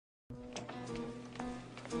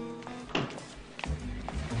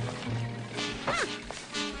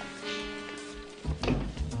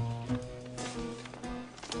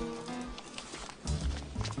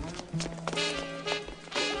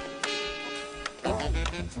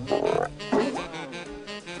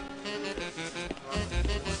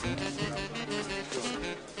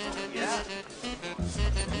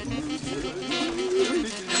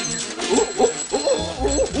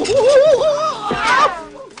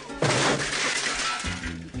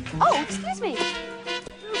Oh, excuse me.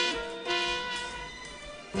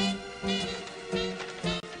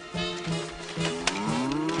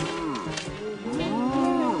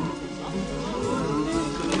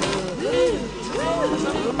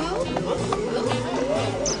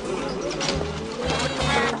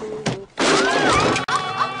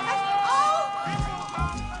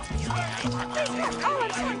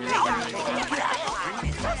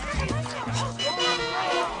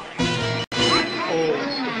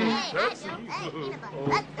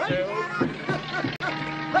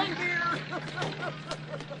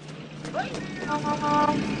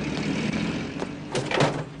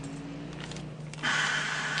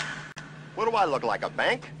 What do I look like, a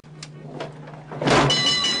bank?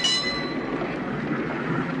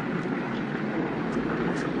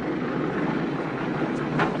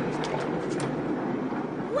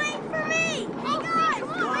 Wait for me! Hey guys!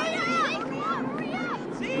 Hurry up!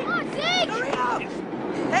 Come on, Zeke! Hurry up!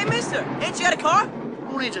 Hey, mister, ain't you got a car?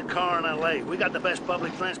 Who needs a car in L.A.? We got the best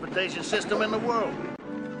public transportation system in the world.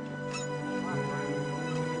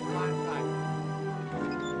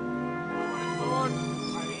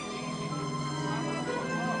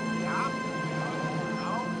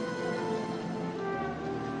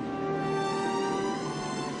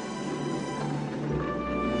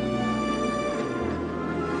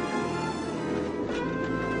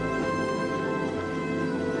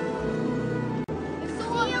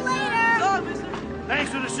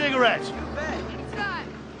 Thanks for the cigarettes. You bet.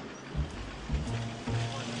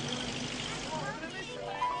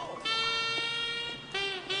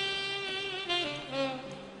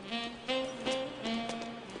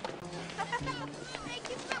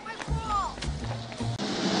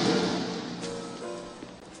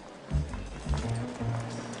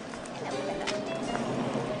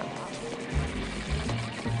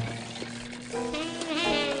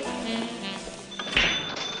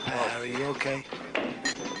 Are you okay?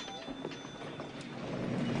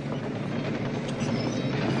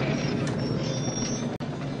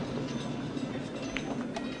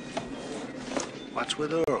 What's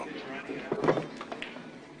with Earl?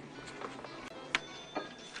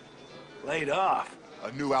 Laid off.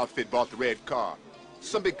 A new outfit bought the red car.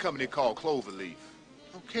 Some big company called Cloverleaf.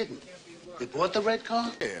 No kidding. They bought the red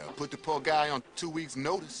car? Yeah, put the poor guy on 2 weeks'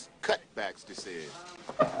 notice. Cutbacks, they said.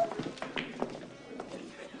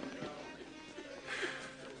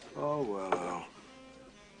 Oh, well.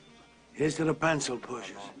 Here's to the pencil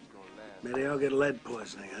pushers. May they all get lead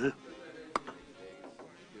poisoning, huh?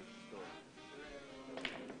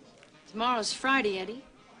 Tomorrow's Friday, Eddie.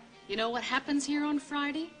 You know what happens here on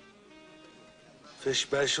Friday? Fish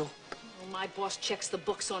special? Well, my boss checks the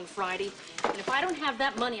books on Friday. And if I don't have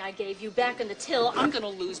that money I gave you back in the till, I'm gonna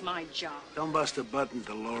lose my job. Don't bust a button,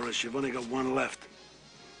 Dolores. You've only got one left.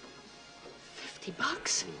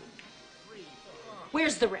 $50?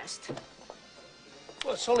 Where's the rest?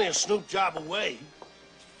 Well, it's only a snoop job away.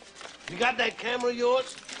 You got that camera of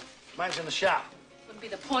yours? Mine's in the shop. Wouldn't be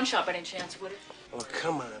the pawn shop any chance, would it? Oh,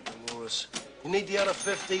 come on, Dolores. You need the other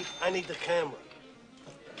 50, I need the camera.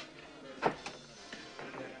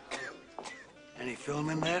 Any film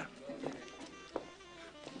in there?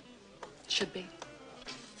 Should be.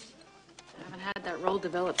 I haven't had that role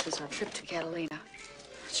developed since our trip to Catalina.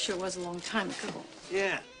 It sure was a long time ago.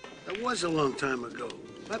 Yeah, that was a long time ago.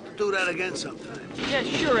 We'll have to do that again sometime. Yeah,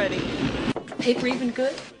 sure, Eddie. Paper even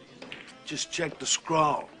good? Just check the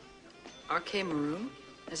scrawl. RK Maroon?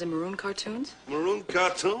 As in maroon cartoons? Maroon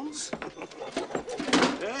cartoons?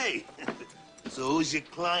 Hey, so who's your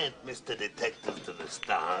client, Mr. Detective to the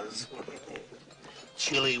Stars?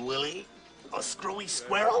 Chilly Willy? Or Screwy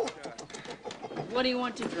Squirrel? What do you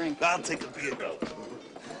want to drink? I'll take a beer, though.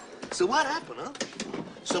 So what happened, huh?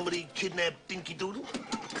 Somebody kidnapped Dinky Doodle?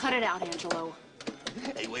 Cut it out, Angelo.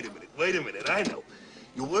 Hey, wait a minute, I know.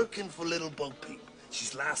 You're working for Little Bo Peep.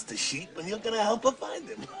 She's lost a sheep, and you're gonna help her find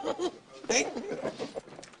him. Hey?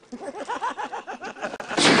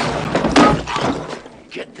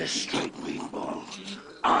 Get this straight, Meatball.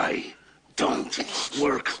 I don't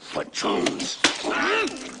work for Jones.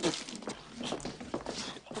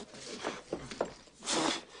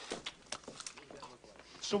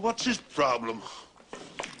 So what's his problem?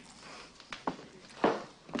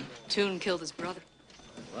 Toon killed his brother.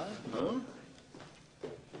 What? Huh?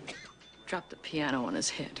 Dropped the piano on his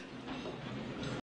head.